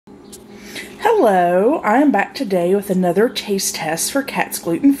Hello, I am back today with another taste test for Katz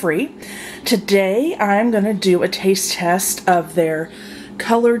Gluten-free. Today I'm going to do a taste test of their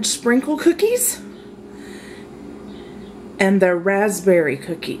colored sprinkle cookies and their raspberry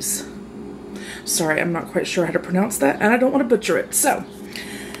cookies. Sorry, I'm not quite sure how to pronounce that and I don't want to butcher it. So,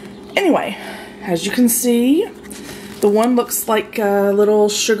 anyway, as you can see, the one looks like a little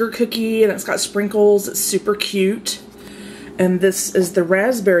sugar cookie and it's got sprinkles. It's super cute. And this is the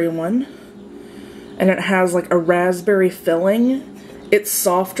raspberry one. And it has like a raspberry filling. It's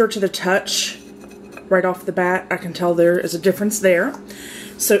softer to the touch right off the bat. I can tell there is a difference there.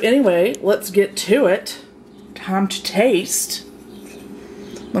 So anyway, let's get to it. Time to taste.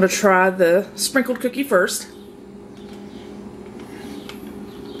 I'm going to try the sprinkled cookie first.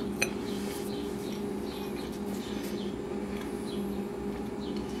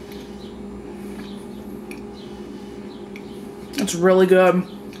 It's really good.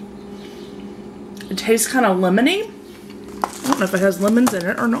 It tastes kind of lemony. I don't know if it has lemons in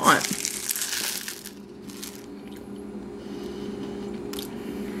it or not.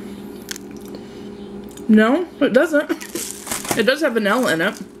 No, it doesn't. It does have vanilla in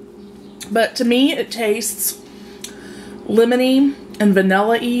it. But to me, it tastes lemony and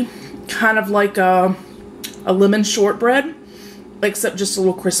vanilla-y, kind of like a lemon shortbread, except just a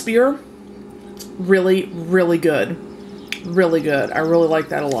little crispier. Really, really good. Really good. I really like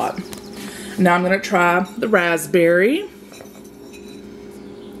that a lot. Now I'm going to try the raspberry.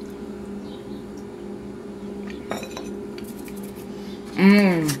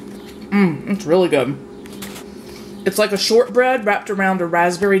 It's really good. It's like a shortbread wrapped around a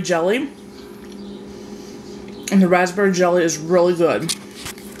raspberry jelly. And the raspberry jelly is really good.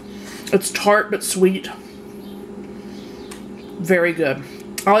 It's tart but sweet. Very good.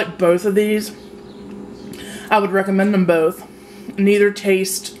 I like both of these. I would recommend them both. Neither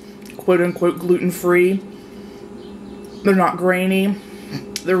taste quote-unquote gluten-free. They're not grainy.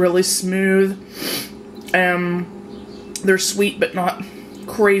 They're really smooth. They're sweet but not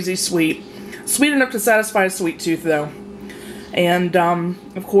crazy sweet. Sweet enough to satisfy a sweet tooth though. And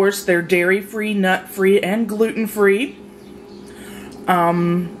of course they're dairy-free, nut-free, and gluten-free.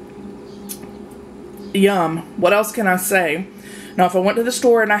 Yum. What else can I say? Now if I went to the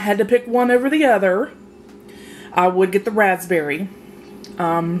store and I had to pick one over the other, I would get the raspberry.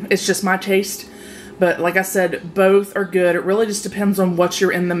 It's just my taste. But like I said, both are good. It really just depends on what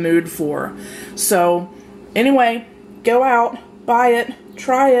you're in the mood for. So, anyway, go out, buy it,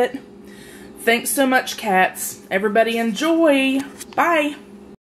 try it. Thanks so much, Katz. Everybody enjoy. Bye.